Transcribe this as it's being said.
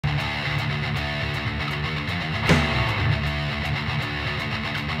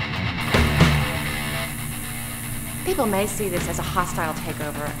people may see this as a hostile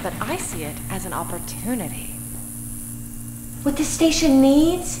takeover, but I see it as an opportunity. What this station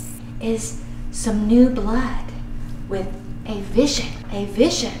needs is some new blood with a vision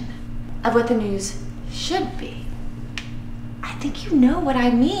of what the news should be. I think you know what I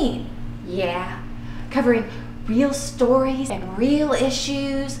mean. Yeah, covering real stories and real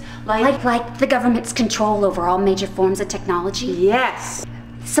issues like the government's control over all major forms of technology. Yes.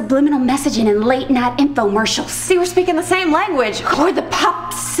 Subliminal messaging and late-night infomercials. See, we're speaking the same language. Or the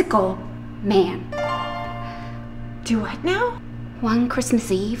popsicle man. Do what now? One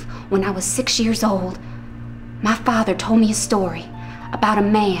Christmas Eve, when I was 6 years old, my father told me a story about a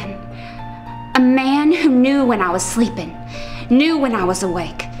man. A man who knew when I was sleeping, knew when I was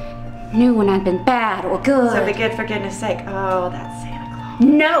awake, knew when I'd been bad or good. So be good for goodness sake. Oh, that's Santa Claus.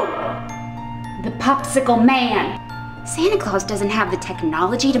 No! The popsicle man. Santa Claus doesn't have the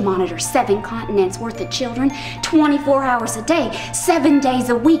technology to monitor 7 continents worth of children 24 hours a day, 7 days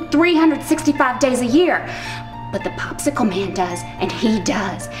a week, 365 days a year. But the popsicle man does, and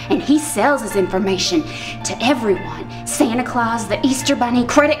he sells his information to everyone. Santa Claus, the Easter Bunny,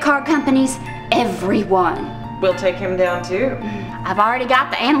 credit card companies, everyone. We'll take him down too. I've already got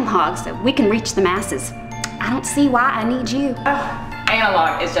the analogue, so we can reach the masses. I don't see why I need you. Oh,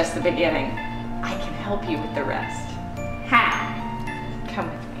 analog is just the beginning. I can help you with the rest.